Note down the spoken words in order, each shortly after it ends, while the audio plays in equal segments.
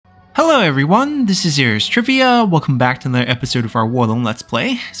Hello everyone, this is Zero's Trivia. Welcome back to another episode of our Warlong Let's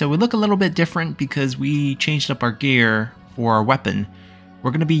Play. So we look a little bit different because we changed up our gear for our weapon.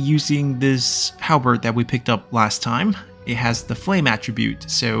 We're going to be using this halberd that we picked up last time. It has the flame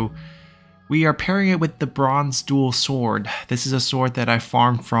attribute, so we are pairing it with the bronze dual sword. This is a sword that I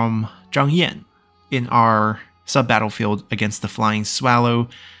farmed from Jian in our sub-battlefield against the flying swallow.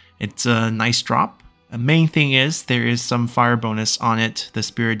 It's a nice drop. The main thing is there is some fire bonus on it, the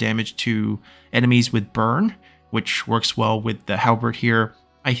spirit damage to enemies with burn, which works well with the halberd here.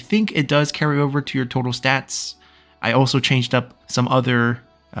 I think it does carry over to your total stats. I also changed up some other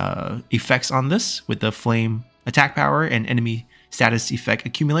effects on this with the flame attack power and enemy status effect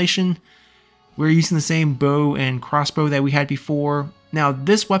accumulation. We're using the same bow and crossbow that we had before. Now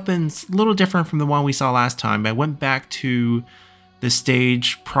this weapon's a little different from the one we saw last time. I went back to the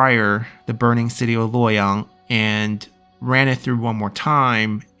stage prior, the burning city of Luoyang, and ran it through one more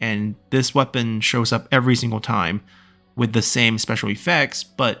time, and this weapon shows up every single time with the same special effects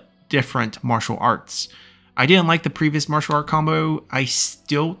but different martial arts. I didn't like the previous martial art combo. I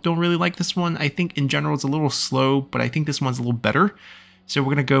still don't really like this one. I think in general it's a little slow, but I think this one's a little better. So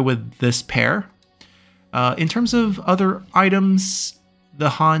we're gonna go with this pair. In terms of other items, the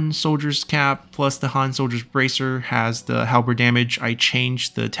Han Soldier's Cap plus the Han Soldier's Bracer has the halberd damage. I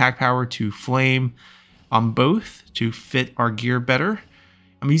changed the attack power to flame on both to fit our gear better.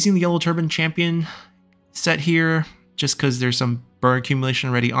 I'm using the Yellow Turban Champion set here just because there's some burn accumulation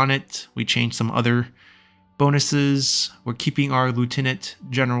already on it. We changed some other bonuses. We're keeping our Lieutenant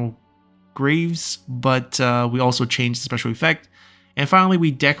General Graves, but we also changed the special effect. And finally,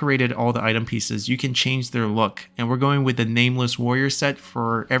 we decorated all the item pieces. You can change their look, and we're going with the Nameless Warrior set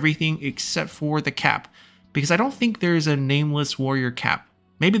for everything except for the cap, because I don't think there's a Nameless Warrior cap.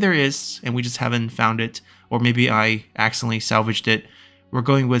 Maybe there is, and we just haven't found it, or maybe I accidentally salvaged it. We're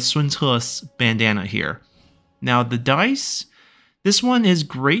going with Sun Ce's bandana here. Now the dice, this one is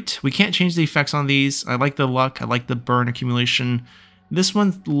great. We can't change the effects on these. I like the luck, I like the burn accumulation. This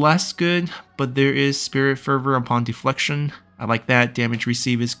one's less good, but there is Spirit Fervor upon deflection. I like that. Damage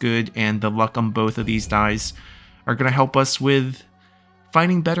receive is good, and the luck on both of these dies are going to help us with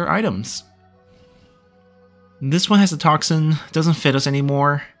finding better items. This one has a toxin, doesn't fit us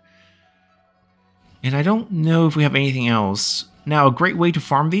anymore. And I don't know if we have anything else. Now, a great way to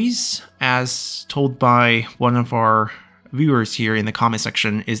farm these, as told by one of our viewers here in the comment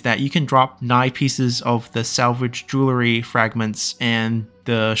section, is that you can drop 9 pieces of the salvage jewelry fragments, and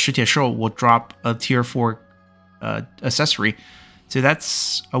the Shitie Shou will drop a tier 4 accessory. So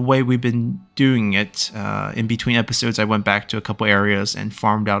that's a way we've been doing it. In between episodes, I went back to a couple areas and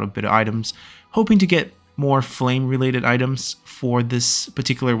farmed out a bit of items, hoping to get more flame related items for this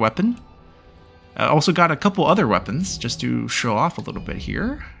particular weapon. I also got a couple other weapons just to show off a little bit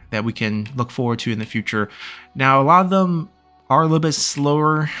here that we can look forward to in the future. Now, a lot of them are a little bit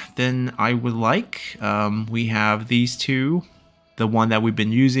slower than I would like. We have these two, the one that we've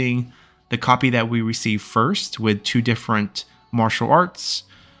been using, the copy that we received first with 2 different martial arts.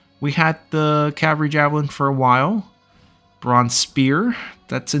 We had the Cavalry Javelin for a while. Bronze Spear,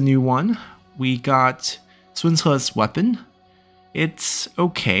 that's a new one. We got Sun Ce's weapon. It's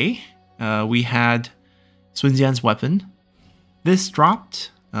okay. We had Sun Jian's weapon. This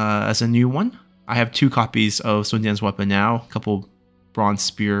dropped as a new one. I have 2 copies of Sun Jian's weapon now. A couple Bronze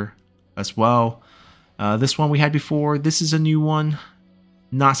Spear as well. This one we had before. This is a new one.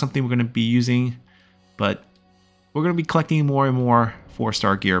 Not something we're going to be using, but we're going to be collecting more and more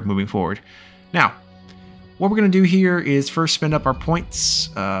 4-star gear moving forward. Now, what we're going to do here is first spend up our points,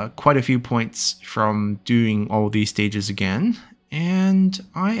 quite a few points from doing all these stages again, and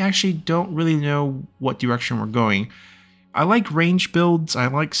I actually don't really know what direction we're going. I like range builds, I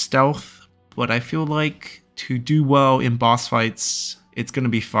like stealth, but I feel like to do well in boss fights, it's going to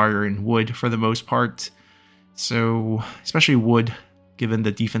be fire and wood for the most part. So, especially wood, given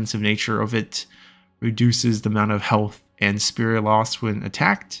the defensive nature of it, reduces the amount of health and spirit loss when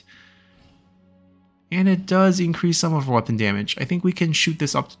attacked. And it does increase some of our weapon damage. I think we can shoot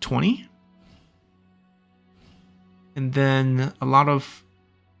this up to 20. And then a lot of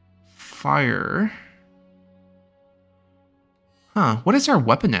fire. What is our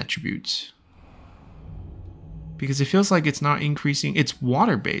weapon attribute? Because it feels like it's not increasing. It's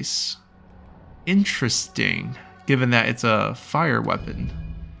water base. Interesting, given that it's a fire weapon.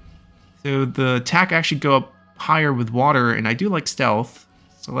 So the attack actually go up higher with water, and I do like stealth.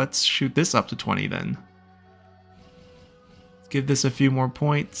 So let's shoot this up to 20 then. Let's give this a few more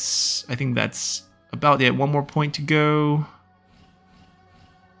points. I think that's about it. 1 more point to go.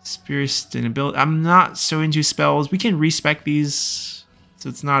 Spirit Sustainability. I'm not so into spells. We can respec these so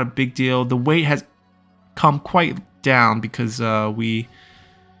it's not a big deal. The weight has come quite down because we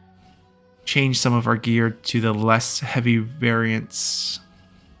changed some of our gear to the less heavy variants.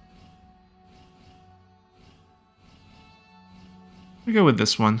 We go with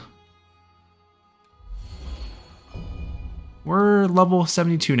this one. We're level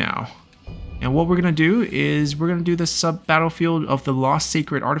 72 now. And what we're going to do is we're going to do the sub-battlefield of the Lost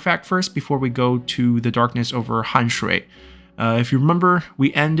Sacred Artifact first before we go to the darkness over Hanshui. If you remember,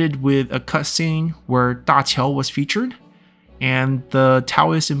 we ended with a cutscene where Da Qiao was featured, and the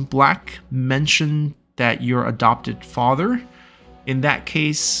Taoist in black mentioned that your adopted father. In that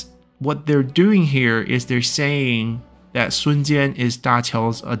case, what they're doing here is they're saying that Sun Jian is Da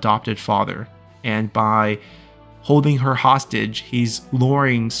Qiao's adopted father, and by holding her hostage, he's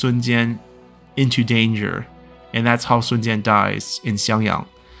luring Sun Jian into danger, and that's how Sun Jian dies in Xiangyang.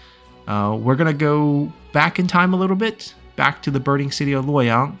 We're gonna go back in time a little bit, back to the burning city of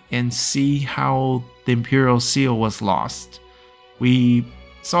Luoyang, and see how the Imperial Seal was lost. We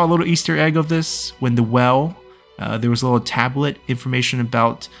saw a little Easter egg of this when the well, there was a little tablet information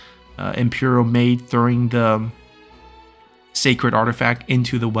about Imperial Maid throwing the sacred artifact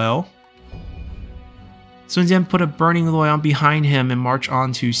into the well. Sun Jian put a burning Luoyang behind him and marched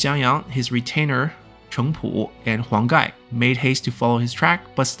on to Xiangyang. His retainer, Cheng Pu, and Huang Gai made haste to follow his track,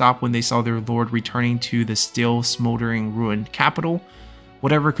 but stopped when they saw their lord returning to the still smoldering ruined capital.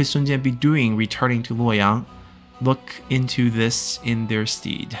 Whatever could Sun Jian be doing returning to Luoyang? Look into this in their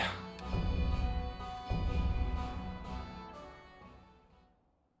stead.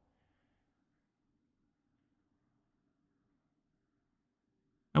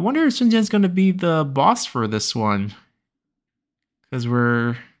 I wonder if Sun Jian's going to be the boss for this one, because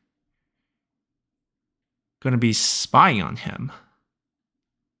we're going to be spying on him.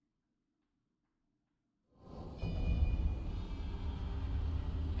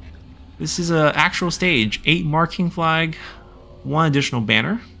 This is an actual stage. 8 marking flag, 1 additional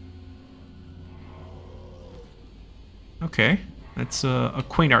banner. Okay, let's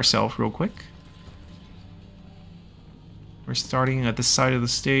acquaint ourselves real quick. We're starting at the side of the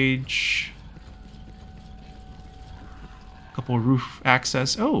stage. Couple roof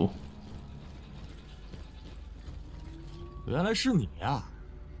access. Oh. 原来是你呀，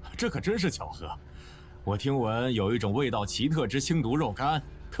这可真是巧合。我听闻有一种味道奇特之青毒肉干，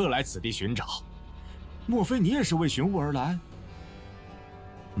特来此地寻找。莫非你也是为寻物而来？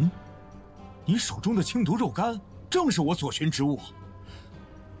嗯，你手中的青毒肉干正是我所寻之物。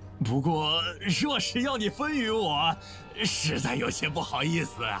不过，若是要你分与我，实在有些不好意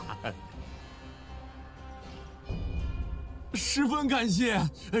思啊。十分感谢，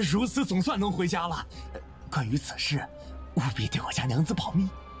如此总算能回家了。关于此事，务必对我家娘子保密。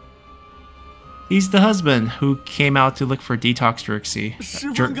 He's the husband who came out to look for detox jerky.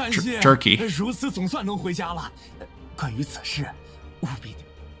 Jerky. 如此总算能回家了。关于此事，务必。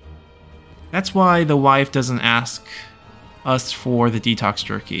 That's why the wife doesn't ask us for the detox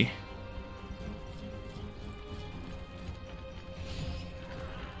jerky.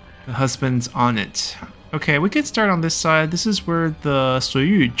 The husband's on it. Okay, we could start on this side. This is where the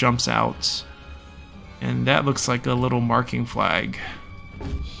Suyu jumps out. And that looks like a little marking flag.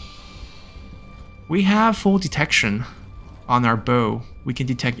 We have full detection on our bow. We can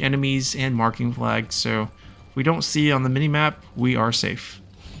detect enemies and marking flags, so if we don't see on the minimap, we are safe.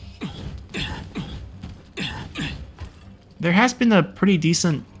 There has been a pretty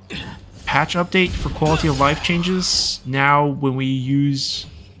decent patch update for quality of life changes. Now when we use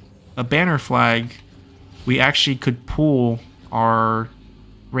a banner flag, we actually could pull our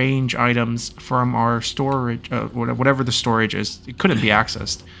range items from our storage, whatever the storage is. It couldn't be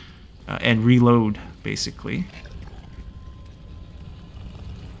accessed, and reload, basically.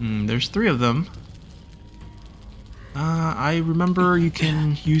 There's 3 of them. I remember you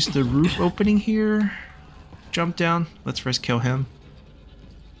can use the roof opening here. Jump down. Let's first kill him.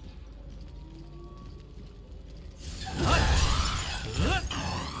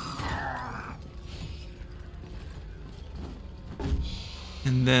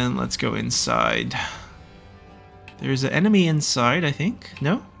 And then let's go inside. There's an enemy inside, I think.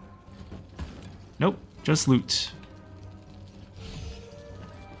 No? Nope, just loot.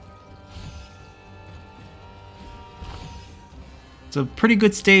 It's a pretty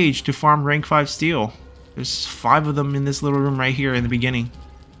good stage to farm rank 5 steel. There's 5 of them in this little room right here in the beginning.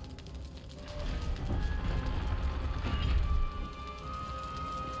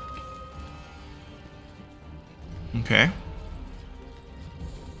 Okay.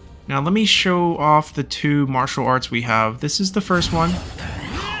 Now let me show off the 2 martial arts we have. This is the first one.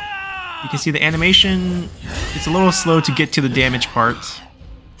 You can see the animation. It's a little slow to get to the damage part.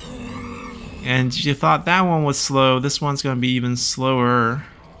 And you thought that one was slow, this one's going to be even slower.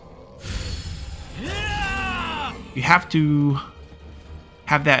 You have to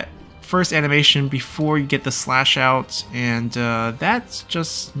have that first animation before you get the slash out, and that's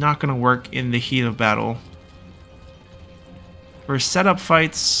just not going to work in the heat of battle. For setup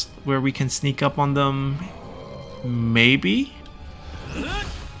fights where we can sneak up on them, maybe?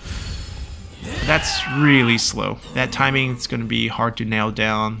 That's really slow. That timing is going to be hard to nail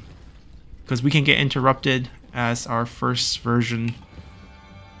down because we can get interrupted as our first version.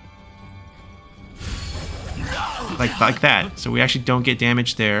 Like that. So we actually don't get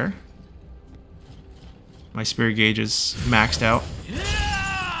damage there. My spirit gauge is maxed out.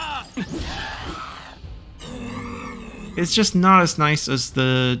 It's just not as nice as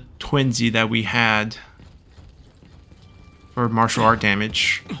the twinsy that we had for martial art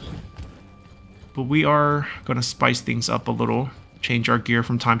damage. But we are going to spice things up a little. Change our gear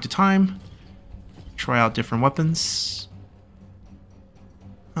from time to time. Try out different weapons.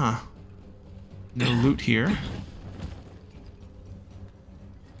 Huh. No loot here.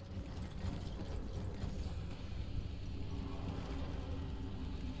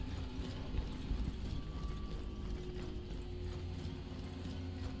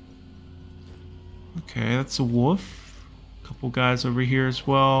 Okay, that's a wolf. A couple guys over here as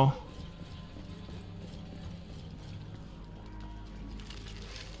well.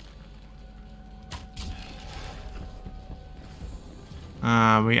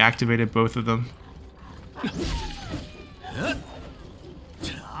 We activated both of them.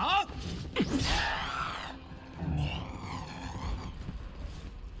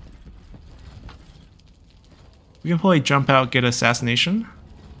 We can probably jump out, get assassination.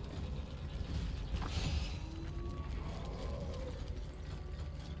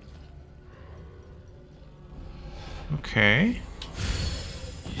 Okay.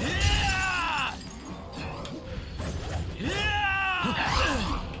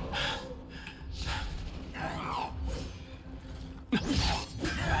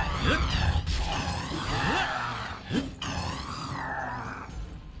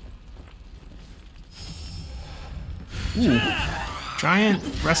 Ooh. Giant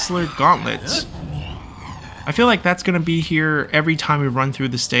Wrestler Gauntlets. I feel like that's going to be here every time we run through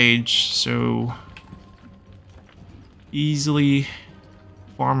the stage, so easily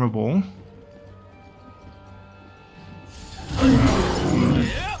farmable.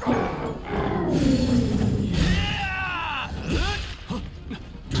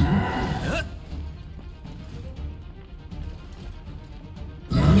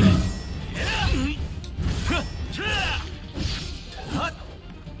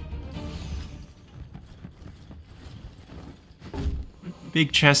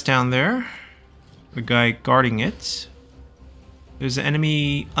 Big chest down there. The guy guarding it. There's an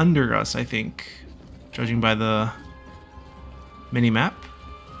enemy under us, I think, judging by the mini-map.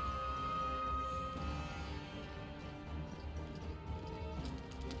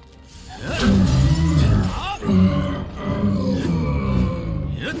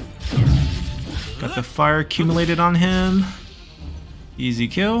 Got the fire accumulated on him. Easy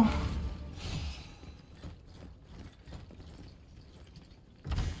kill.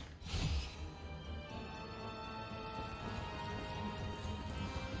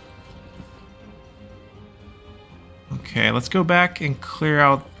 Okay, let's go back and clear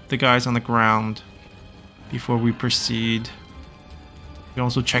out the guys on the ground before we proceed. We can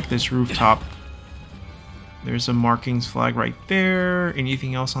also check this rooftop. There's a markings flag right there.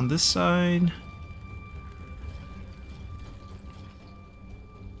 Anything else on this side?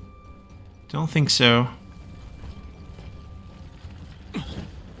 Don't think so.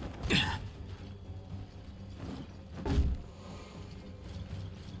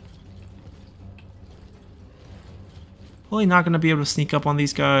 Probably not going to be able to sneak up on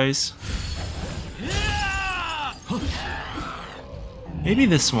these guys. Maybe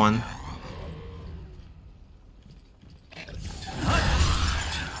this one.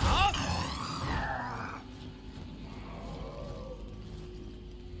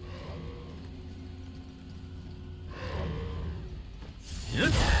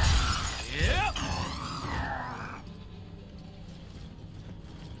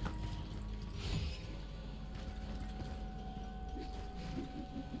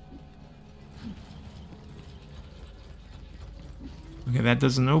 Okay, that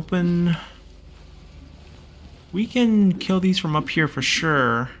doesn't open. We can kill these from up here for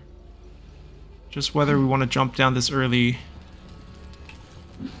sure. Just whether we want to jump down this early.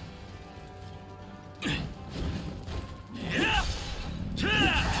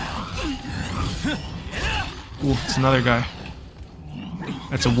 Ooh, it's another guy.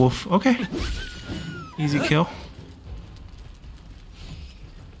 That's a wolf. Okay. Easy kill.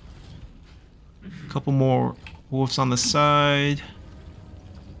 Couple more wolves on the side.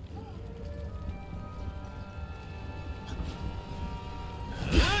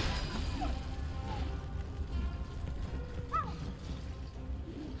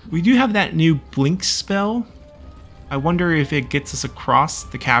 We do have that new blink spell. I wonder if it gets us across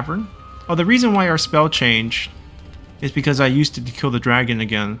the cavern. Oh, the reason why our spell changed is because I used it to kill the dragon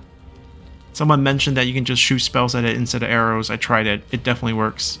again. Someone mentioned that you can just shoot spells at it instead of arrows. I tried it. It definitely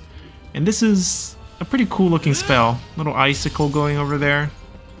works. And this is a pretty cool looking spell. Little icicle going over there.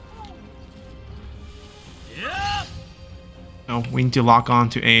 Oh, we need to lock on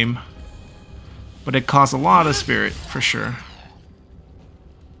to aim. But it costs a lot of spirit, for sure.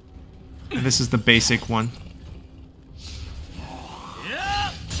 And this is the basic one.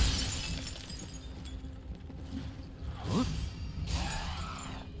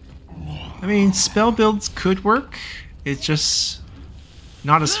 I mean, spell builds could work. It's just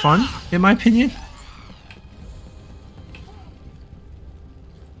not as fun, in my opinion.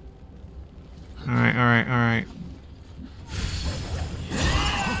 Alright, alright, alright.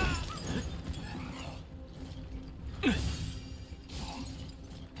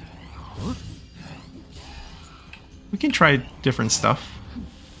 We can try different stuff.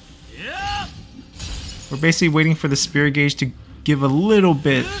 We're basically waiting for the spirit gauge to give a little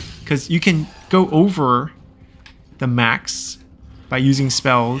bit, because you can go over the max by using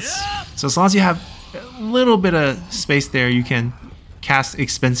spells. So as long as you have a little bit of space there, you can cast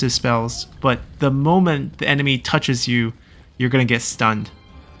expensive spells. But the moment the enemy touches you, you're going to get stunned.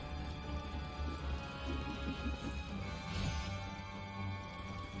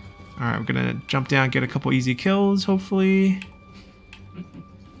 Alright, we're going to jump down, get a couple easy kills, hopefully.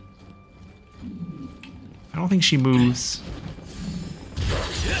 I don't think she moves.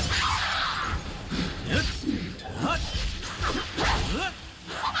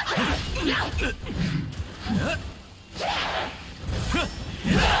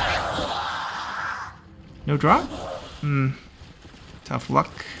 No drop? Tough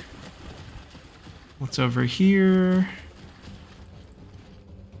luck. What's over here?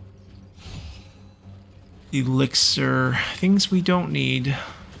 Elixir. Things we don't need.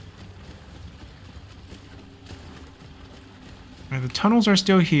 Alright, the tunnels are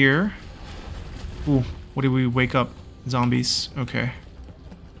still here. Ooh, what did we wake up? Zombies. Okay.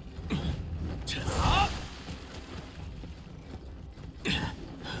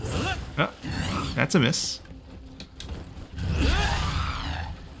 Oh, that's a miss.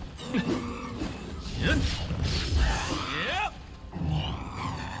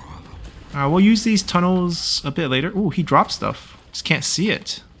 We'll use these tunnels a bit later. Ooh, he dropped stuff. Just can't see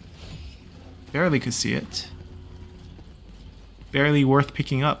it. Barely could see it. Barely worth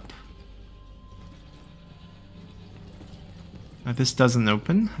picking up. Now this doesn't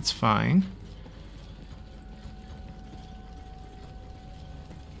open. That's fine.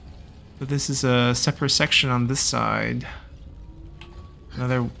 But this is a separate section on this side.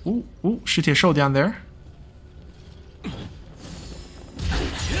 Another... Ooh, ooh, 石铁兽 down there.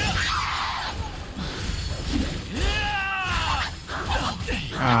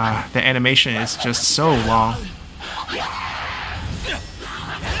 The animation is just so long.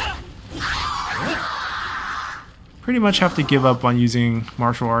 Pretty much have to give up on using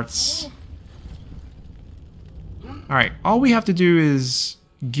martial arts. Alright, all we have to do is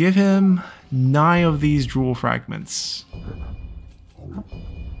give him 9 of these drool fragments. He's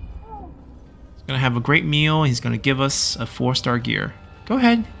gonna have a great meal. He's gonna give us a 4-star gear. Go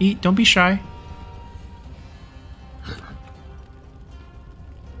ahead, eat, don't be shy.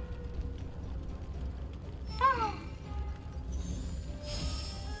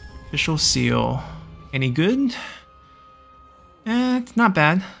 Official seal. Any good? It's not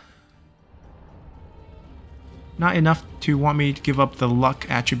bad. Not enough to want me to give up the luck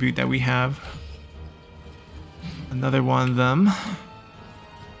attribute that we have. Another one of them.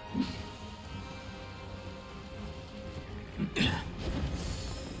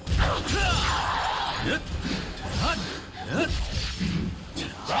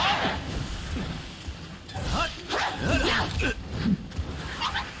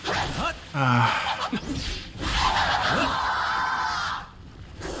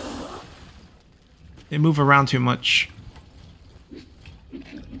 They move around too much.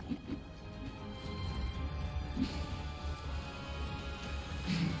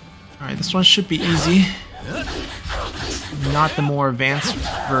 Alright, this one should be easy. Not the more advanced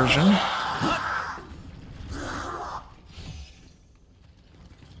version.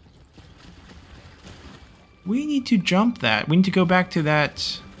 We need to jump that. We need to go back to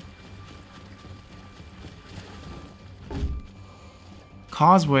that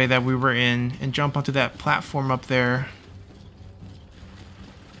causeway that we were in and jump onto that platform up there.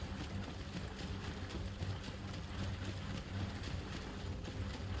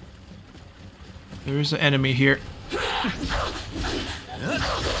 There's an enemy here.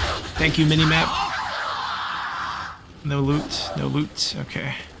 Thank you, minimap. No loot, no loot.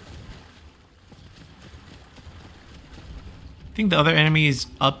 Okay. I think the other enemy is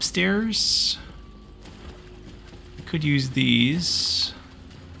upstairs. We could use these.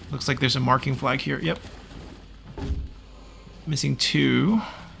 Looks like there's a marking flag here. Yep. Missing 2.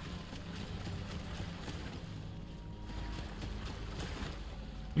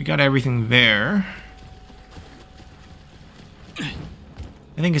 We got everything there.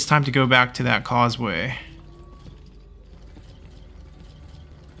 I think it's time to go back to that causeway.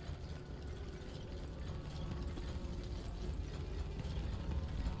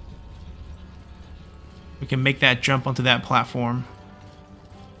 We can make that jump onto that platform.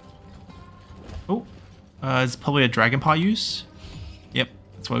 Oh, it's probably a dragon paw use. Yep,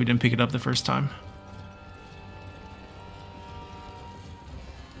 that's why we didn't pick it up the first time.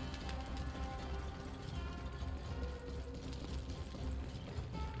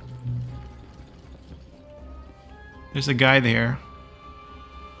 There's a guy there.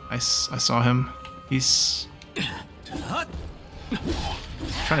 I saw him. He's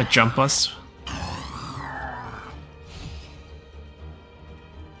trying to jump us.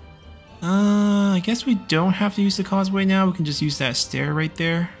 I guess we don't have to use the causeway now. We can just use that stair right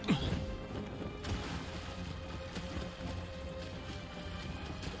there.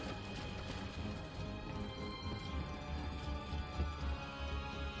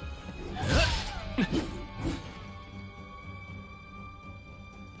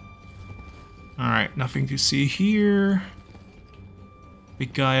 Alright, nothing to see here.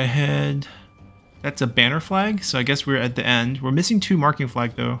 Big guy ahead. That's a banner flag, so I guess we're at the end. We're missing 2 marking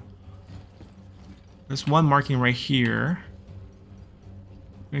flag though. There's 1 marking right here.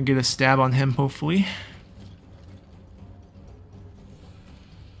 We're gonna get a stab on him, hopefully.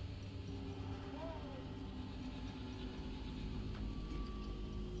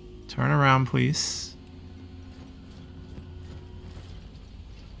 Turn around, please.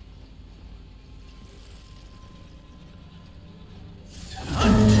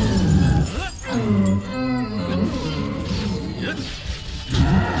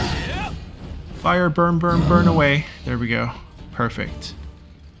 Fire, burn, burn, burn away. There we go. Perfect.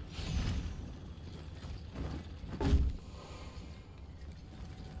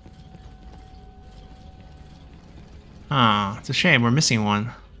 Ah, it's a shame. We're missing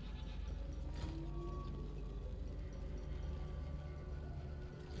one.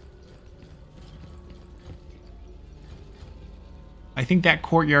 I think that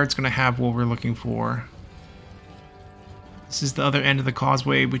courtyard's going to have what we're looking for. This is the other end of the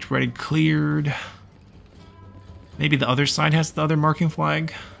causeway, which we already cleared. Maybe the other side has the other marking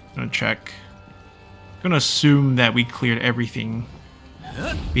flag. I'm gonna check. I'm gonna assume that we cleared everything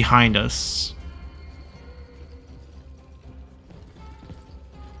behind us.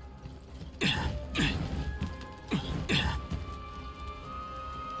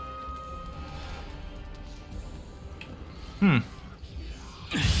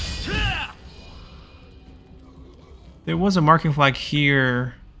 There was a marking flag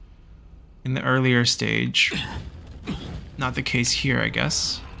here in the earlier stage. Not the case here, I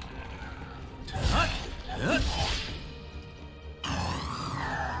guess.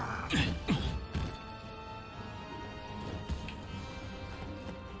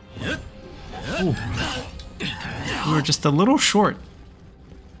 Ooh. We were just a little short.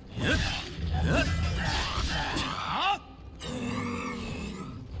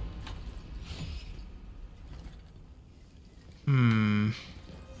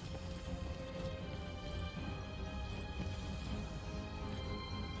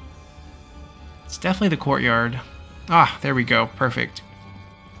 It's definitely the courtyard. Ah, there we go. Perfect.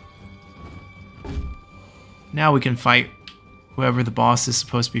 Now we can fight whoever the boss is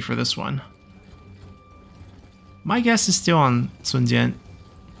supposed to be for this one. My guess is still on Sun Jian.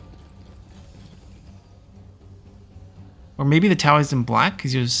 Or maybe the tower is in black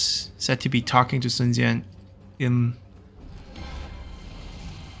because he was said to be talking to Sun Jian in...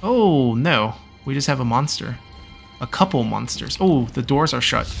 Oh, no. We just have a monster. A couple monsters. Oh, the doors are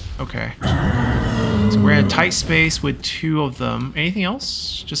shut. Okay. So we're in a tight space with 2 of them. Anything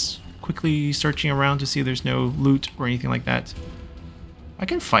else? Just quickly searching around to see if there's no loot or anything like that. I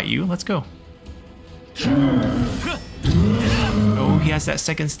can fight you. Let's go. Oh, he has that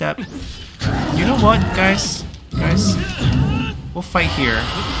second step. You know what, guys? Guys, we'll fight here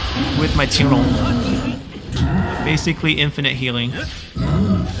with my Qinglong. Basically infinite healing.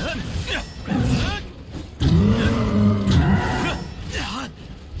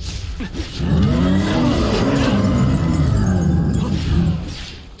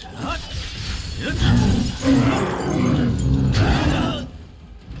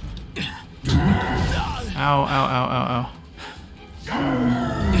 Ow, ow, ow, ow, ow.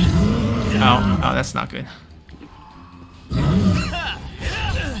 Ow, ow, that's not good.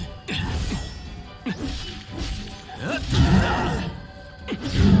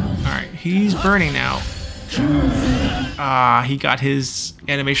 Alright, he's burning now. Ah, he got his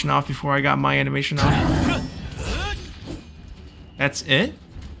animation off before I got my animation off. That's it?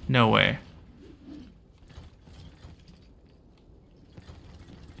 No way.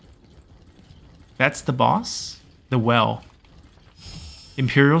 That's the boss? The well.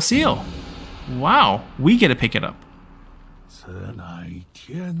 Imperial Seal. Wow, we get to pick it up.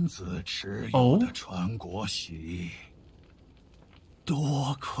 Oh.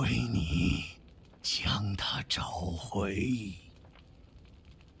 多亏你将它找回。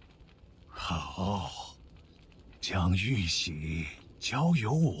好，将玉玺交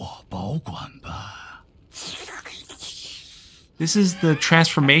由我保管吧。This is the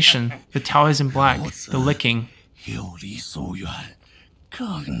transformation. The Taoism Black. The licking. 有离夙愿，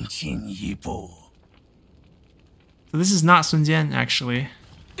更进一步。 So this is not Sun Jian, actually.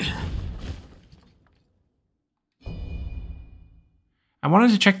 I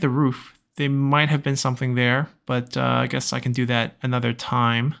wanted to check the roof. There might have been something there, but I guess I can do that another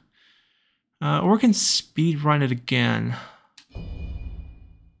time. Or we can speed run it again.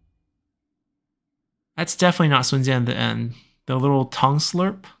 That's definitely not Sun Jian at the end. The little tongue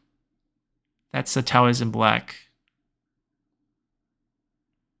slurp. That's the Taoism Black.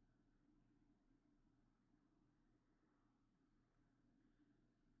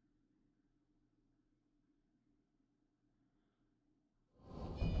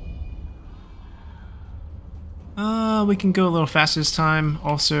 We can go a little faster this time.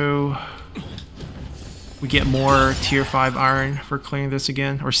 Also, we get more tier 5 iron for clearing this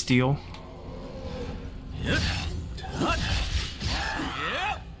again, or steel.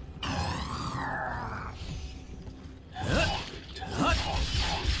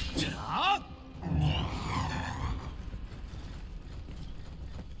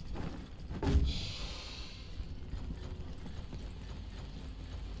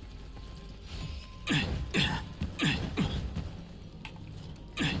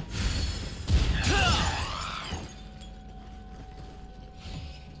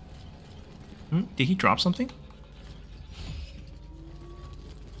 Did he drop something?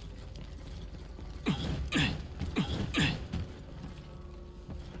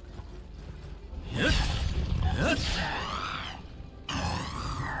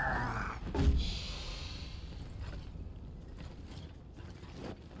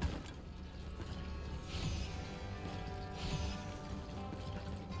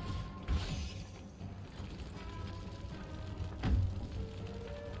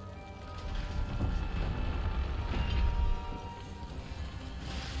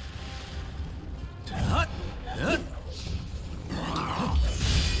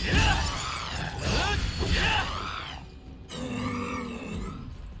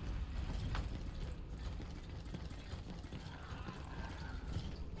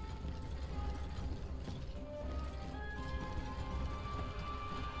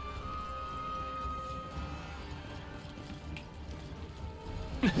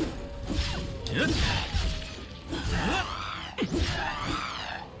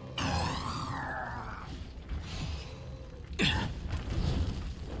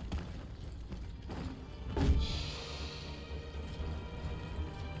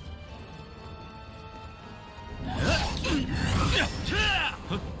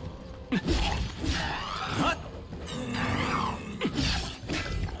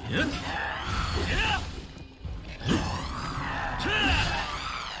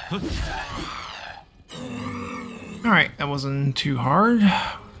 Alright, that wasn't too hard.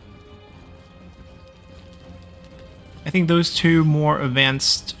 I think those two more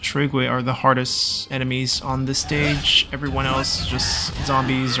advanced Shrigui are the hardest enemies on this stage. Everyone else is just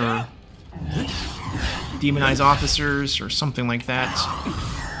zombies or demonized officers or something like that.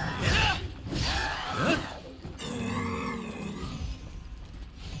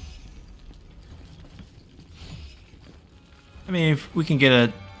 I mean, if we can get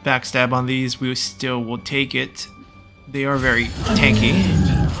a backstab on these, we still will take it. They are very tanky.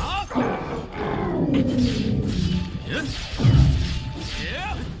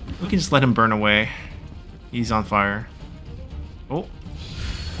 can just let him burn away. He's on fire. Oh.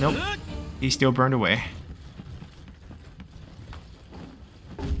 Nope. He's still burned away.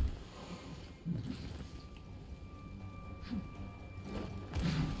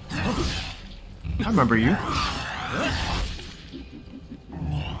 I remember you.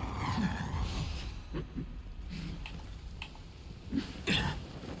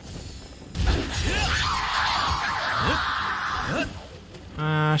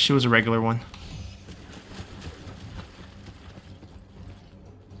 She was a regular one.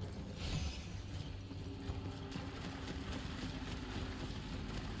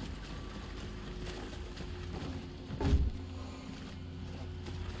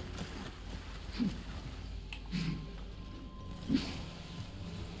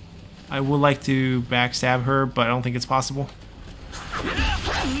 I would like to backstab her, but I don't think it's possible.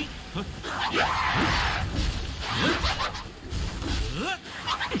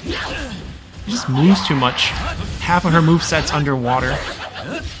 She just moves too much. Half of her moveset's underwater.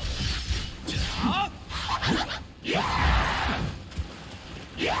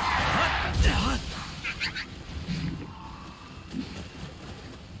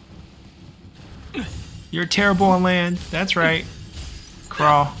 You're terrible on land. That's right.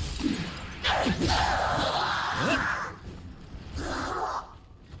 Crawl.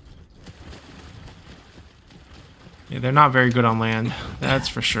 Yeah, they're not very good on land. That's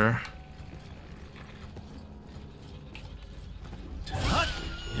for sure.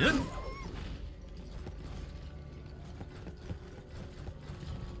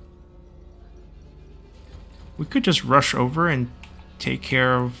 We could just rush over and take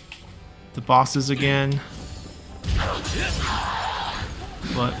care of the bosses again.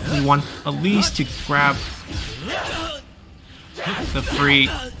 But we want at least to grab the free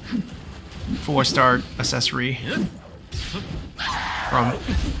 4-star accessory from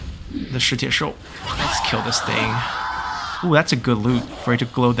the Shitishul. Let's kill this thing. Ooh, that's a good loot for it to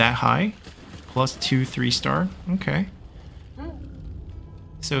glow that high. Plus 2 3-star. Okay.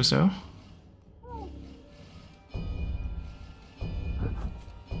 So.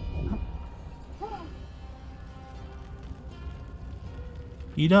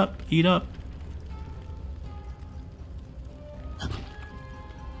 Eat up, eat up.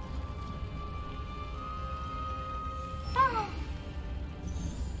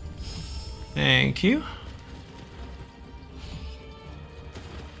 Thank you.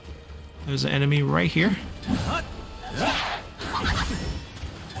 There's an enemy right here.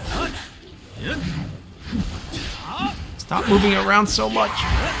 Stop moving around so much.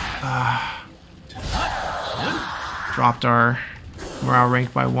 Dropped our morale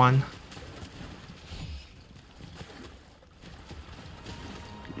rank by 1.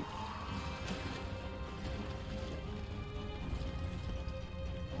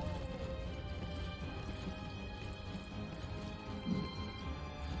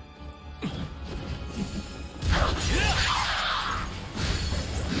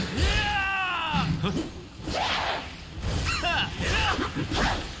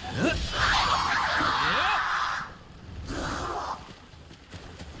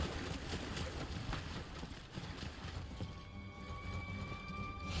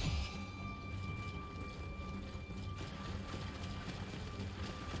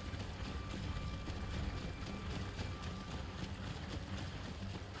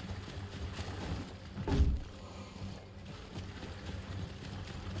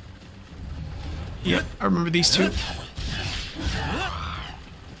 Yep, I remember these two.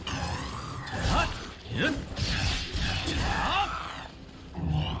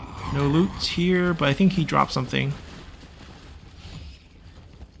 No loot here, but I think he dropped something.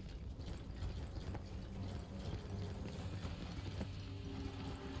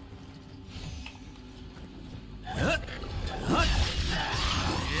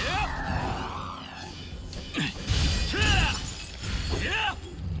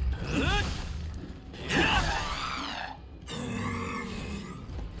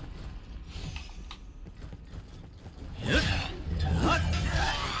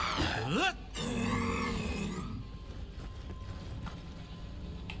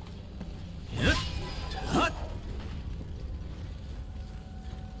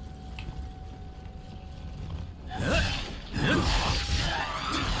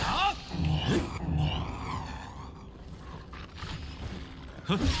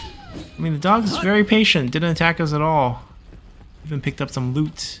 I mean, the dog's very patient, didn't attack us at all. Even picked up some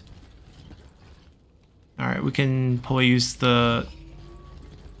loot. Alright, we can probably use the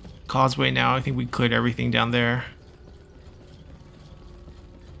causeway now. I think we cleared everything down there.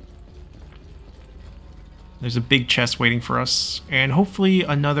 There's a big chest waiting for us, and hopefully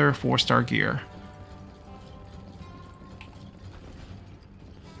another 4-star gear.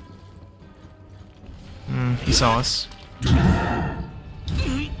 He saw us.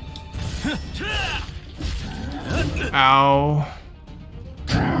 Ow.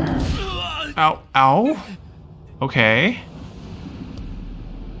 Ow. Ow. Okay.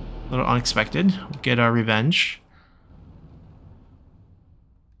 A little unexpected. We'll get our revenge.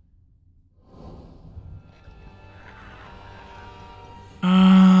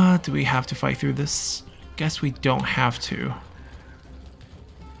 Do we have to fight through this? Guess we don't have to.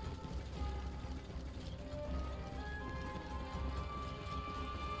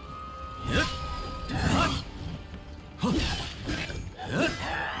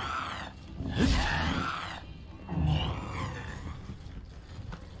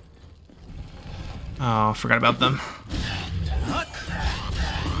 Oh, forgot about them.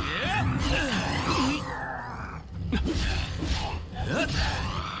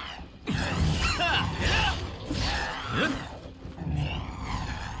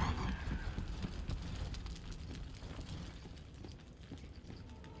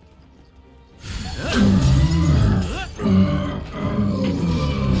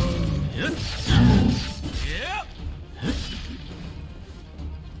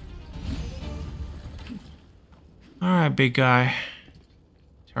 Alright, big guy.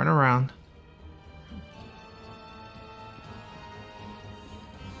 Turn around.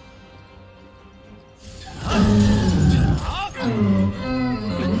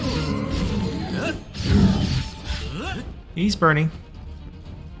 He's burning.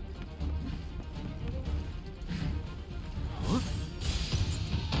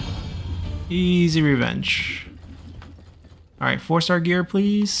 Easy revenge. Alright, 4-star gear,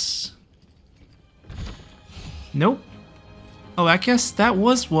 please. Nope. Oh, I guess that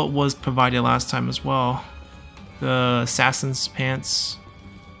was what was provided last time as well. The assassin's pants.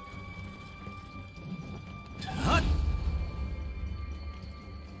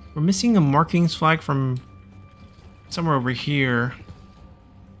 We're missing a markings flag from somewhere over here.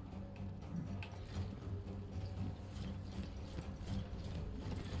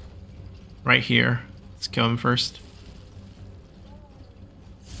 Right here. Let's kill him first.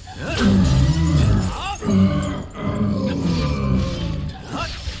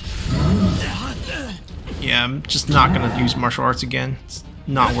 Yeah, I'm just not gonna use martial arts again. It's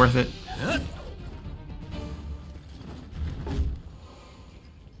not worth it.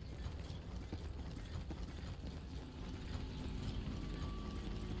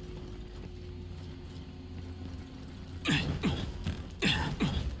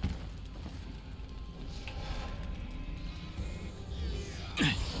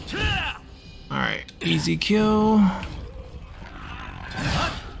 Alright, easy kill.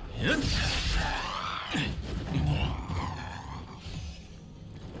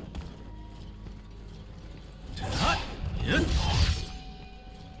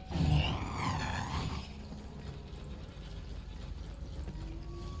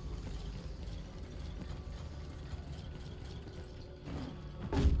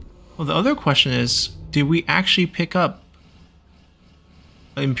 Well, the other question is, did we actually pick up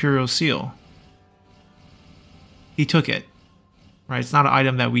an Imperial Seal? He took it, right? It's not an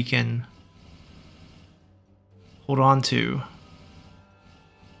item that we can hold on to.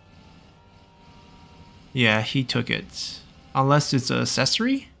 Yeah, he took it. Unless it's an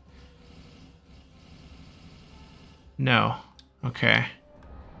accessory? No. Okay.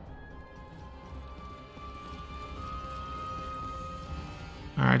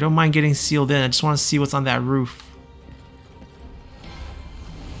 Alright, I don't mind getting sealed in. I just want to see what's on that roof.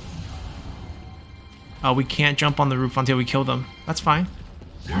 Oh, we can't jump on the roof until we kill them. That's fine.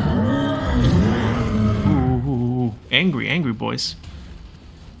 Ooh. Angry, angry boys.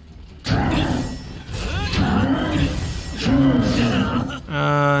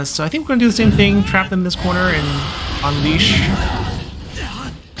 So I think we're gonna do the same thing. Trap them in this corner and unleash.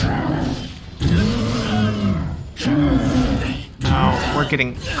 Oh, we're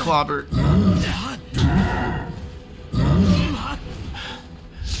getting clobbered.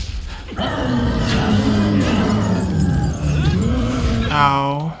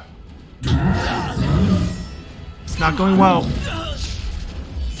 Ow. It's not going well.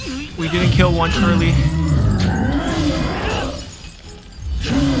 We didn't kill one early.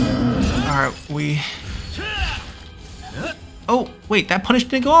 Alright, we... Oh, wait, that punish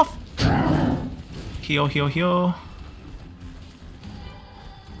didn't go off? Heal, heal, heal.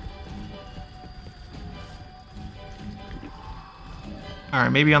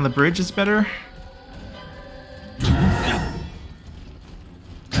 Alright, maybe on the bridge is better.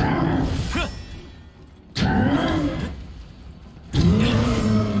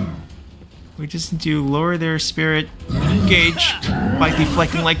 just need to lower their spirit gauge by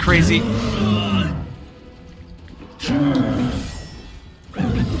deflecting like crazy.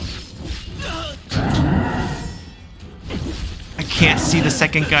 I can't see the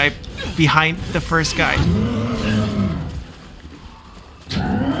second guy behind the first guy.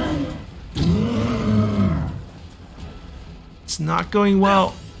 It's not going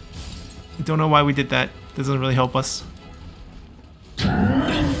well. I don't know why we did that. Doesn't really help us.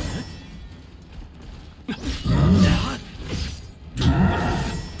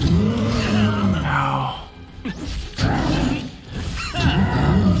 Ow.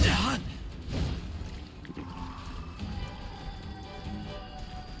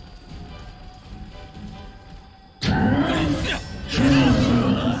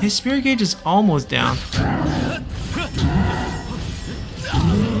 His spirit gauge is almost down.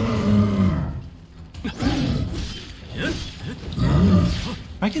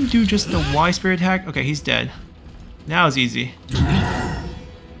 I can do just the Y spirit hack. Okay, he's dead. Now it's easy.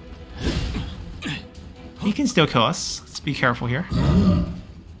 He can still kill us. Let's be careful here.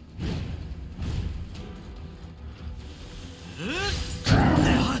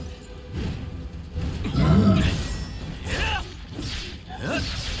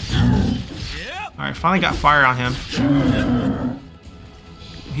 Alright, finally got fire on him.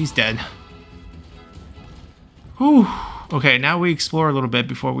 He's dead. Whew. Okay, now we explore a little bit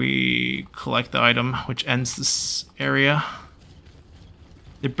before we collect the item, which ends this area.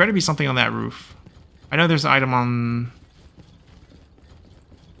 There better be something on that roof. I know there's an item on...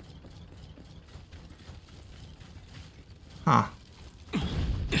 Huh.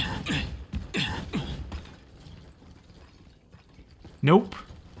 Nope.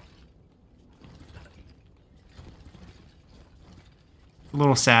 A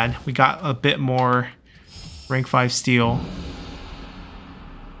little sad. We got a bit more rank 5 steel.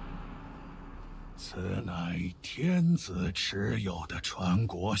 此乃天子持有的传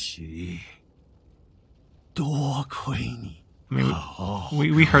国玺，多亏你。 I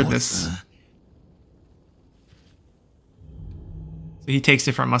mean, we heard this. So he takes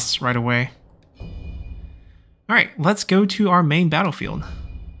it from us right away. Alright, let's go to our main battlefield.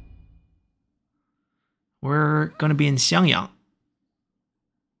 We're going to be in Xiangyang.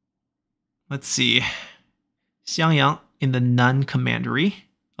 Let's see. Xiangyang in the Nan Commandery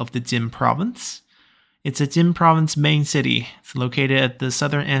of the Jin province. It's a Jin province main city. It's located at the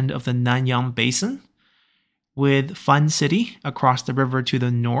southern end of the Nanyang Basin, with Fan City across the river to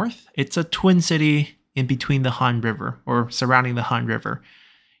the north. It's a twin city in between the Han River, or surrounding the Han River,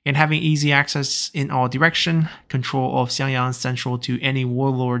 and having easy access in all direction. Control of Xiangyang central to any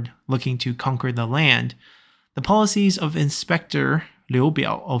warlord looking to conquer the land. The policies of Inspector Liu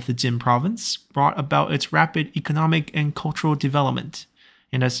Biao of the Jin province brought about its rapid economic and cultural development,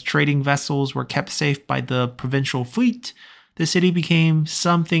 and as trading vessels were kept safe by the provincial fleet, the city became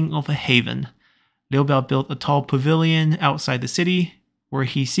something of a haven. Liu Biao built a tall pavilion outside the city, where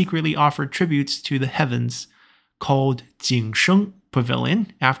he secretly offered tributes to the heavens, called Jingsheng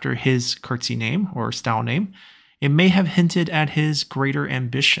Pavilion, after his courtesy name, or style name. It may have hinted at his greater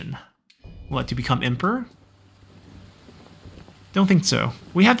ambition. What, to become emperor? Don't think so.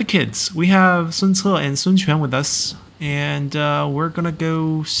 We have the kids. We have Sun Ce and Sun Quan with us, and we're gonna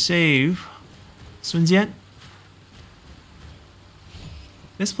go save Sun Jian.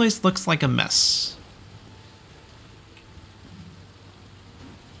 This place looks like a mess.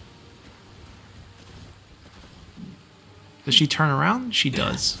 Does she turn around? She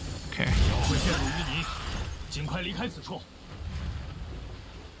does. Okay.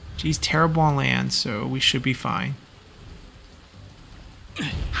 She's terrible on land, so we should be fine.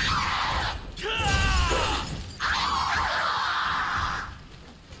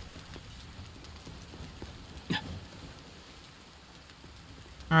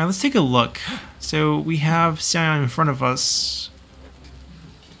 Alright, let's take a look. So we have Xiangyang in front of us.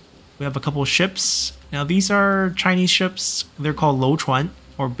 We have a couple of ships. Now these are Chinese ships. They're called Luochuan,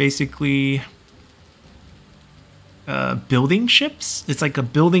 or basically building ships. It's like a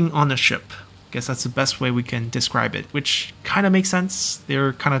building on a ship. I guess that's the best way we can describe it, which kind of makes sense.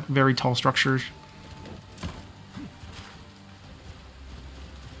 They're kind of very tall structures.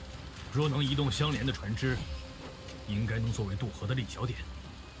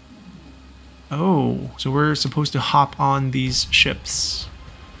 Oh, so we're supposed to hop on these ships.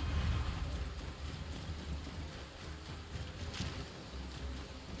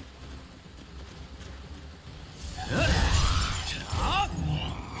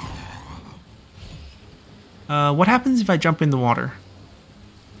 What happens if I jump in the water?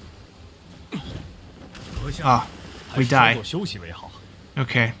 Ah, we die.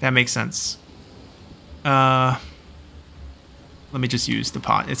 Okay, that makes sense. Let me just use the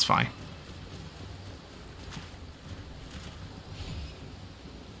pot. It's fine.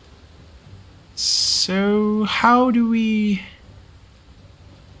 So how do we...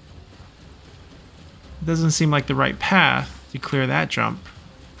 It doesn't seem like the right path to clear that jump.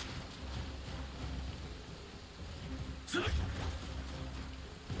 I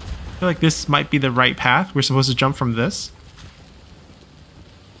feel like this might be the right path. We're supposed to jump from this.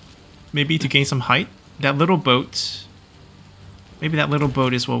 Maybe to gain some height. That little boat. Maybe that little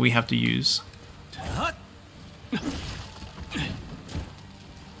boat is what we have to use.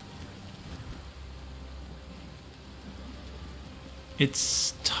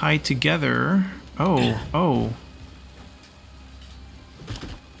 It's tied together. Oh.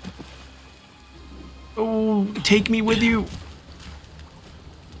 Oh, take me with you.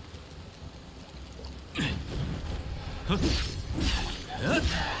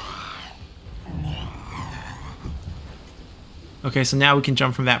 Okay, so now we can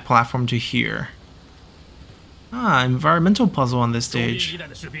jump from that platform to here. Ah, environmental puzzle on this stage.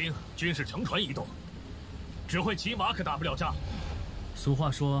 俗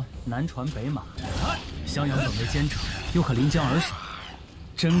话说南传北马，襄阳准备坚城，又可临江而守，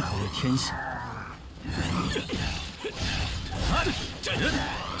真可谓天险。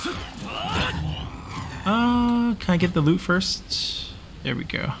Can I get the loot first? There we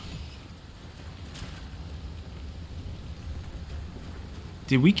go.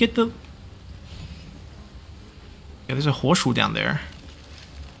 Did we get the... Yeah, there's a horseshoe down there.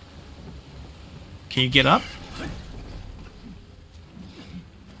 Can you get up?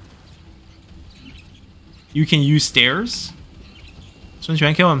 You can use stairs? Sun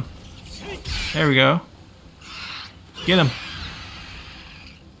Quan, kill him. There we go. Get him.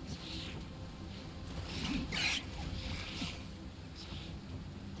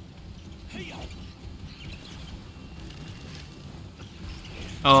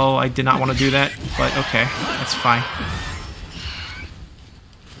 Oh, I did not want to do that, but okay, that's fine.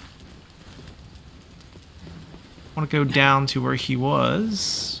 I want to go down to where he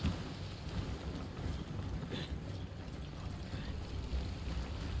was.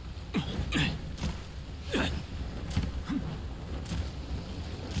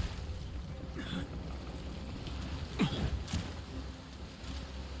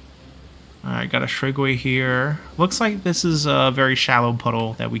 Alright, got a Shrigway here. Looks like this is a very shallow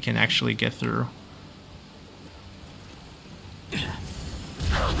puddle that we can actually get through.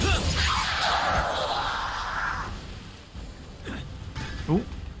 Oh.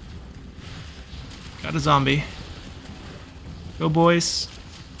 Got a zombie. Go, boys.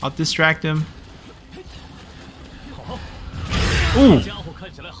 I'll distract him. Ooh.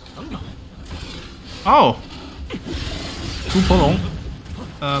 Oh.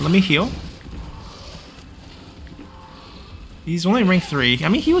 Let me heal. He's only rank 3. I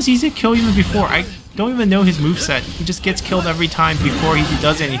mean, he was easy to kill even before. I don't even know his moveset. He just gets killed every time before he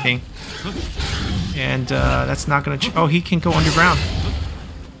does anything. And that's not gonna... oh, he can go underground.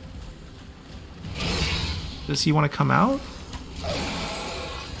 Does he want to come out?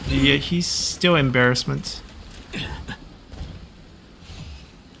 Yeah, he's still embarrassment.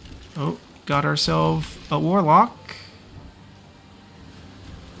 Oh, got ourselves a warlock.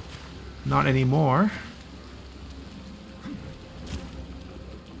 Not anymore.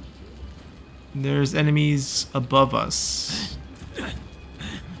 There's enemies above us.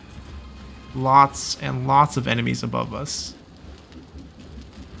 Lots and lots of enemies above us.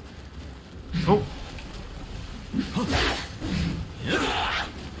 Oh.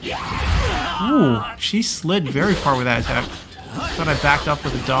 Ooh, she slid very far with that attack. Thought I backed up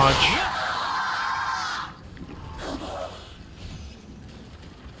with a dodge.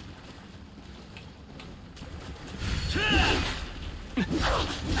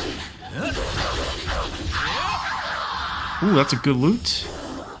 Ooh, that's a good loot.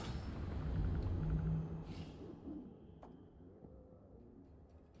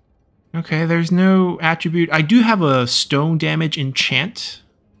 Okay, there's no attribute. I do have a stone damage enchant.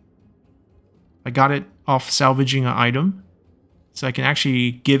 I got it off salvaging an item. So I can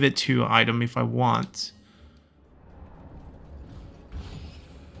actually give it to an item if I want.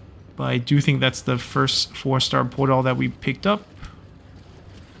 But I do think that's the first 4-star portal that we picked up.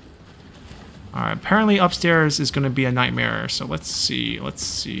 Alright, apparently upstairs is going to be a nightmare, so let's see.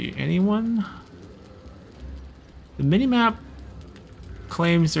 Anyone? The minimap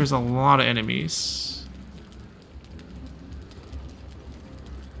claims there's a lot of enemies.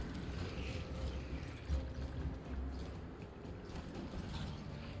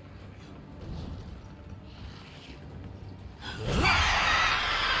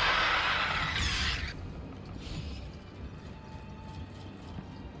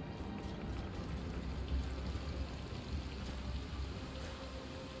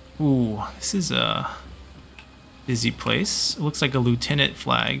 Ooh, this is a busy place. It looks like a lieutenant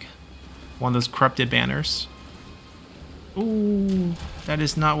flag. One of those corrupted banners. Ooh, that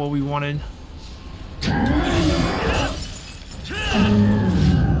is not what we wanted.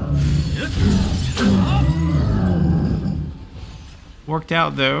 Worked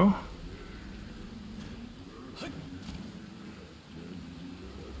out though.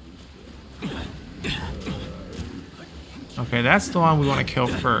 Okay, that's the one we want to kill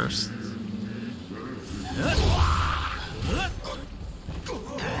first.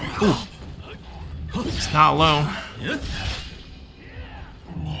 Ooh. It's not alone.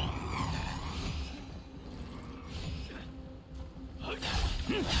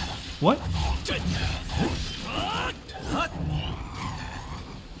 What?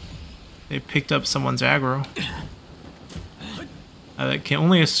 They picked up someone's aggro. I can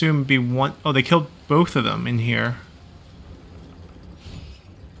only assume be one. Oh, they killed both of them in here.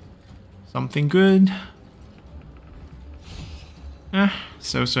 Something good.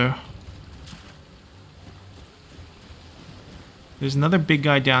 So-so. There's another big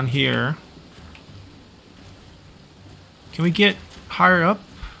guy down here. Can we get higher up?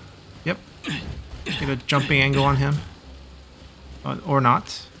 Yep. Get a jumping angle on him. Or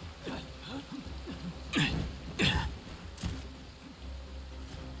not.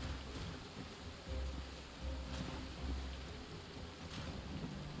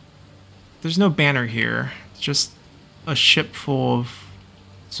 There's no banner here. It's just a ship full of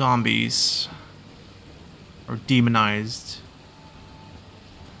zombies. Or demonized.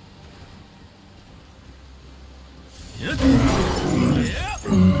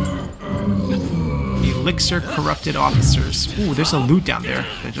 Elixir corrupted officers. Ooh, there's a loot down there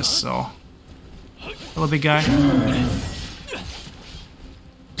that I just saw. Hello, big guy.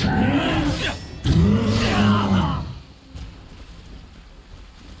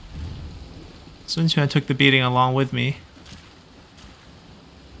 Since I took the beating along with me.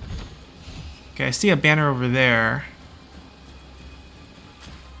 Okay, I see a banner over there.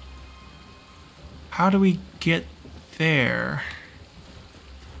 How do we get there?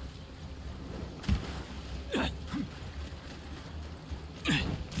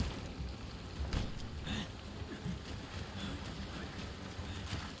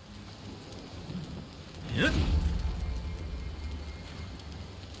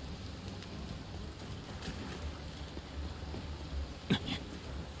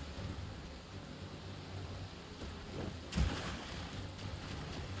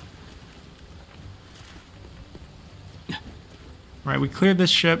 Right, we cleared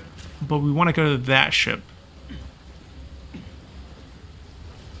this ship, but we want to go to that ship.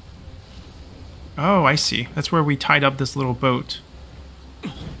 Oh, I see. That's where we tied up this little boat.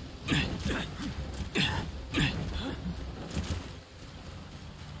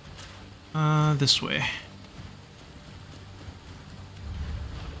 This way.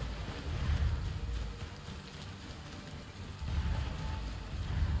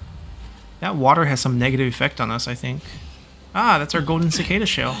 That water has some negative effect on us, I think. Ah, that's our golden cicada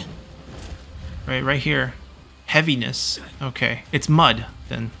shell. Right here. Heaviness. Okay, it's mud,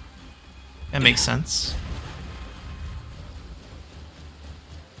 then. That makes sense.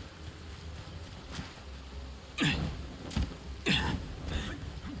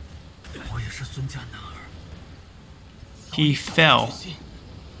 He fell.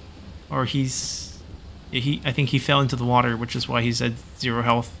 Or he's... I think he fell into the water, which is why he's at 0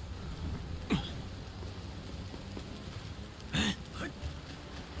 health.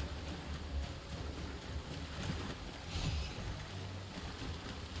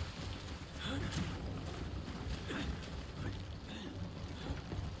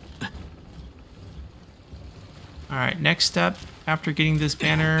 Alright, next step after getting this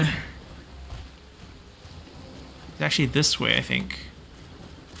banner... It's actually this way, I think.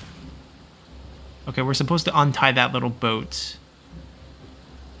 Okay, we're supposed to untie that little boat.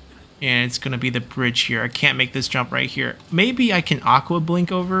 And it's going to be the bridge here. I can't make this jump right here. Maybe I can aqua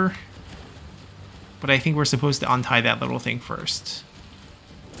blink over. But I think we're supposed to untie that little thing first.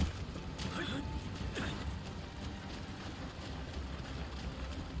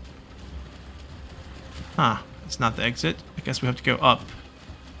 Huh, that's not the exit. I guess we have to go up.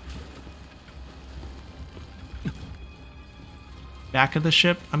 Back of the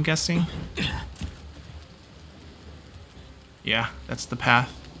ship, I'm guessing. Yeah, that's the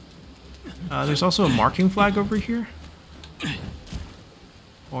path. There's also a marking flag over here.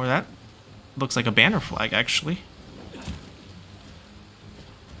 Or that looks like a banner flag, actually.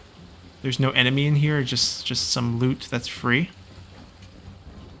 There's no enemy in here, just some loot that's free.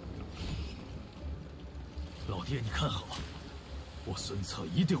 我孙策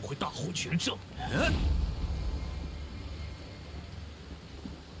一定会大获全胜。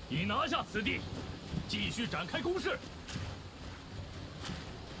已拿下此地，继续展开攻势。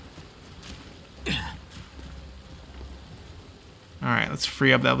 All right, let's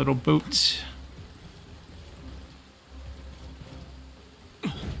free up that little boat.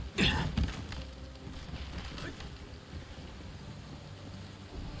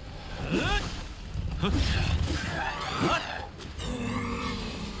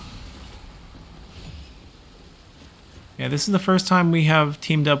 Yeah, this is the first time we have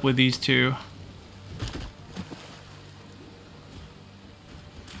teamed up with these two.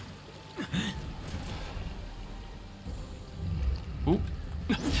 Ooh.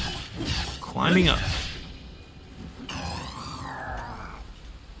 Climbing up.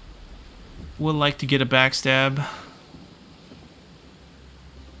 Would like to get a backstab.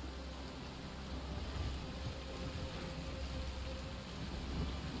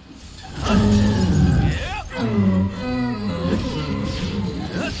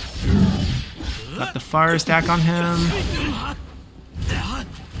 Got the fire stack on him.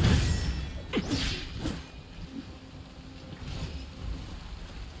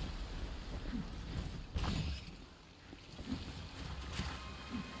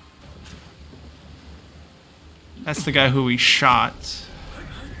 That's the guy who we shot.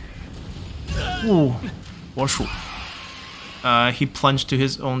 Ooh, 我数. He plunged to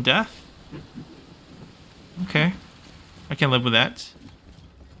his own death. Okay, I can live with that.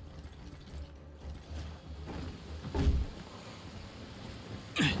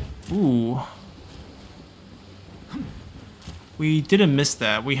 Ooh. We didn't miss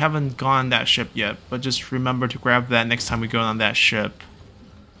that. We haven't gone that ship yet, but just remember to grab that next time we go on that ship.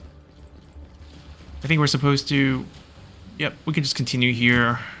 I think we're supposed to... Yep, we can just continue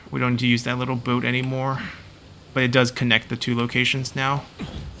here. We don't need to use that little boat anymore. But it does connect the two locations now.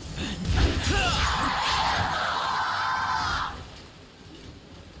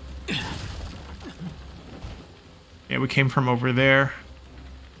 Yeah, we came from over there.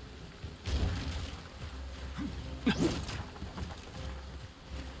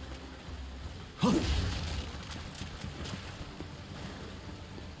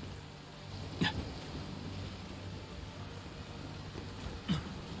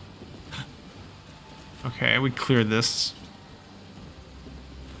 Okay, we cleared this.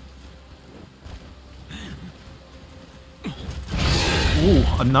 Ooh,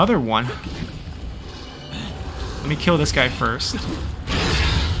 another one. Let me kill this guy first.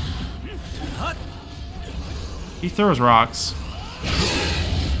 He throws rocks.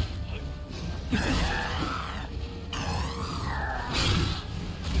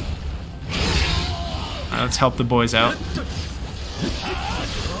 Alright, let's help the boys out.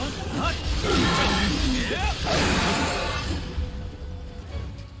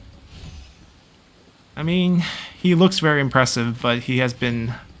 I mean, he looks very impressive, but he has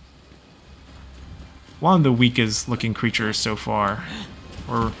been one of the weakest looking creatures so far,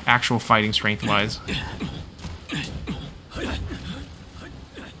 or actual fighting strength wise.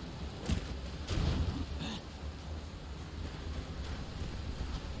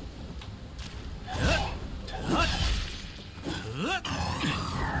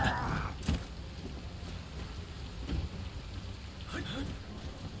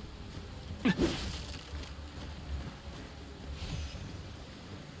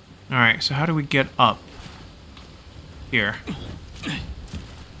 Alright, so how do we get up? Here.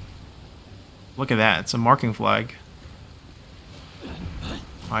 Look at that, it's a marking flag. Oh,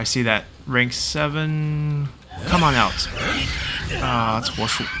 I see that. Rank 7. Come on out. Ah, that's 火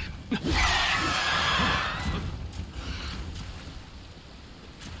术.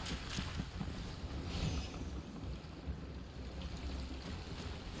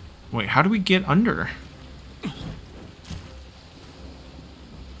 Wait, how do we get under?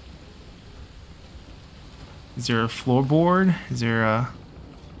 Is there a floorboard? Is there a...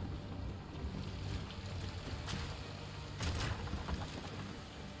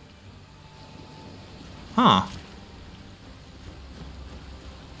 Huh.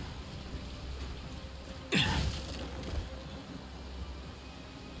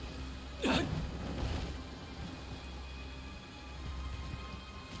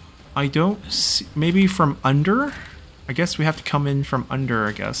 I don't see... Maybe from under? I guess we have to come in from under,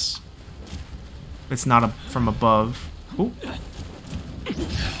 I guess. It's not from above. Ooh.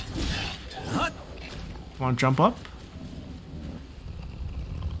 Want to jump up?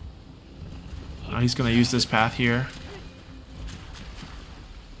 Oh, he's going to use this path here.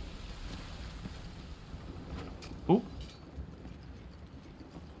 Ooh.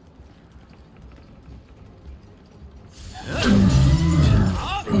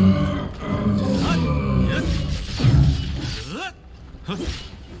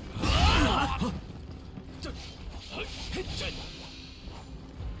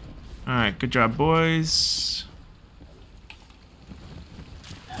 Alright, good job, boys.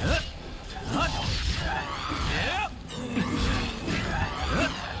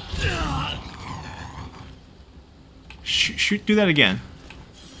 Shoot, do that again.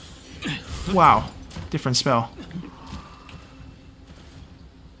 Wow, different spell.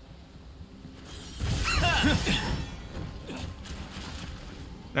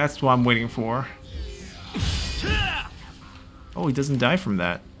 That's what I'm waiting for. Oh, he doesn't die from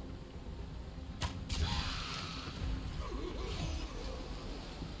that.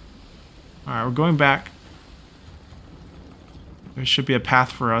 Alright, we're going back. There should be a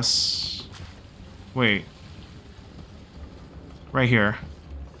path for us. Wait. Right here.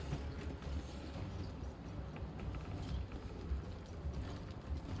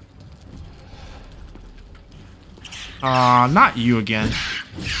 Not you again.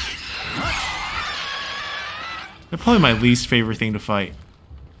 They're probably my least favorite thing to fight.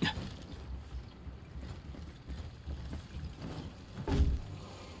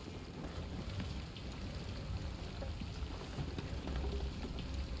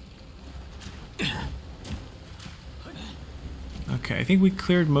 Okay, I think we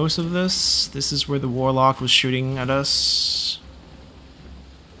cleared most of this. This is where the warlock was shooting at us.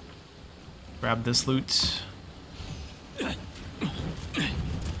 Grab this loot.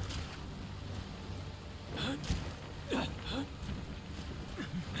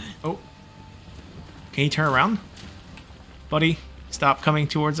 Oh. Can you turn around? Buddy, stop coming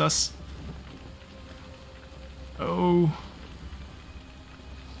towards us. Oh.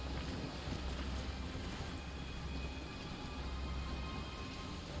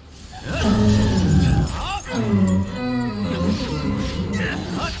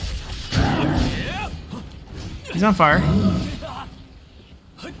 He's on fire.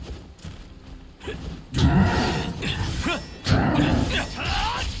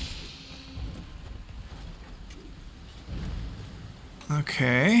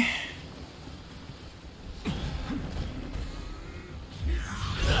 Okay.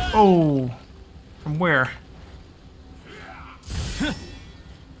 Oh, from where?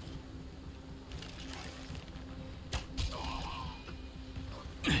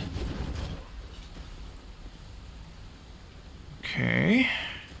 Okay.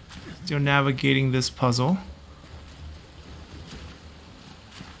 Still navigating this puzzle.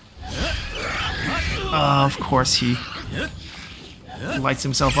 Of course he lights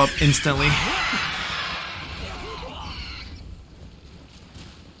himself up instantly.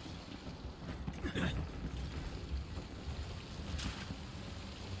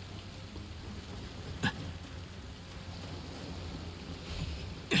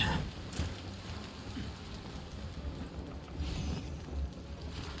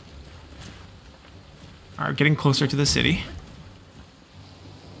 Alright, getting closer to the city.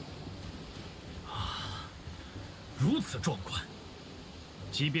 如此壮观，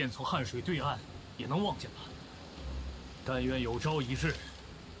即便从汉水对岸也能望见它。但愿有朝一日，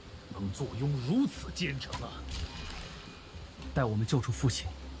能坐拥如此坚城啊！待我们救出父亲，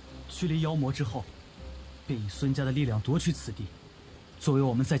驱离妖魔之后，便以孙家的力量夺取此地，作为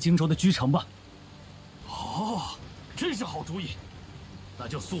我们在荆州的居城吧。哦，真是好主意！那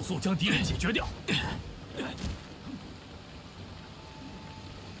就速速将敌人解决掉。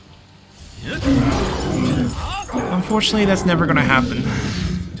 Unfortunately, that's never gonna happen.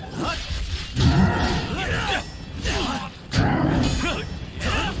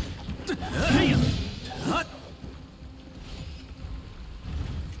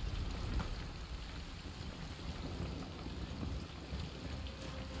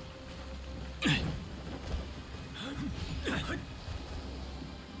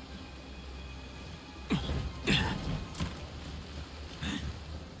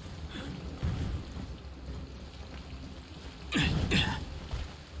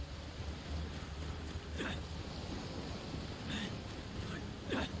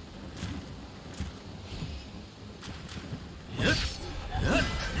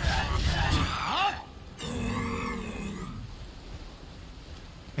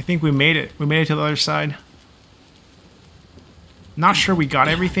 I think we made it. We made it to the other side. Not sure we got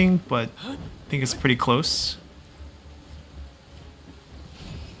everything, but I think it's pretty close.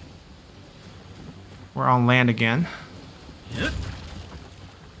 We're on land again.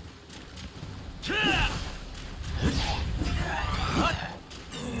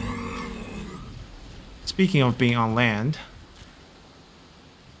 Speaking of being on land,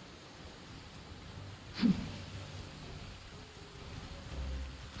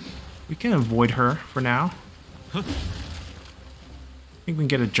 we can avoid her for now. think we can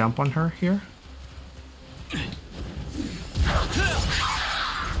get a jump on her here.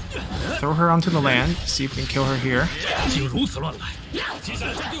 Throw her onto the land. See if we can kill her here.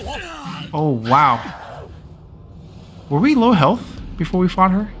 Oh, wow. Were we low health before we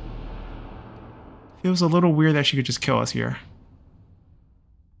fought her? Feels a little weird that she could just kill us here.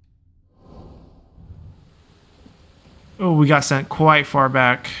 Oh, we got sent quite far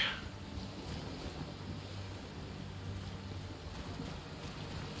back.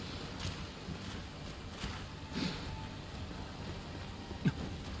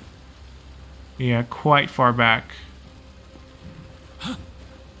 Yeah, quite far back.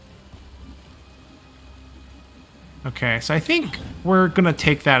 Okay, so I think we're gonna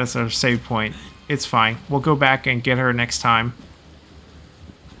take that as our save point. It's fine. We'll go back and get her next time.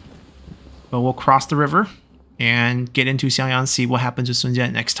 But we'll cross the river and get into Xiangyang, see what happens with Sun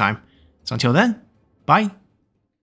Jian next time. So until then, bye!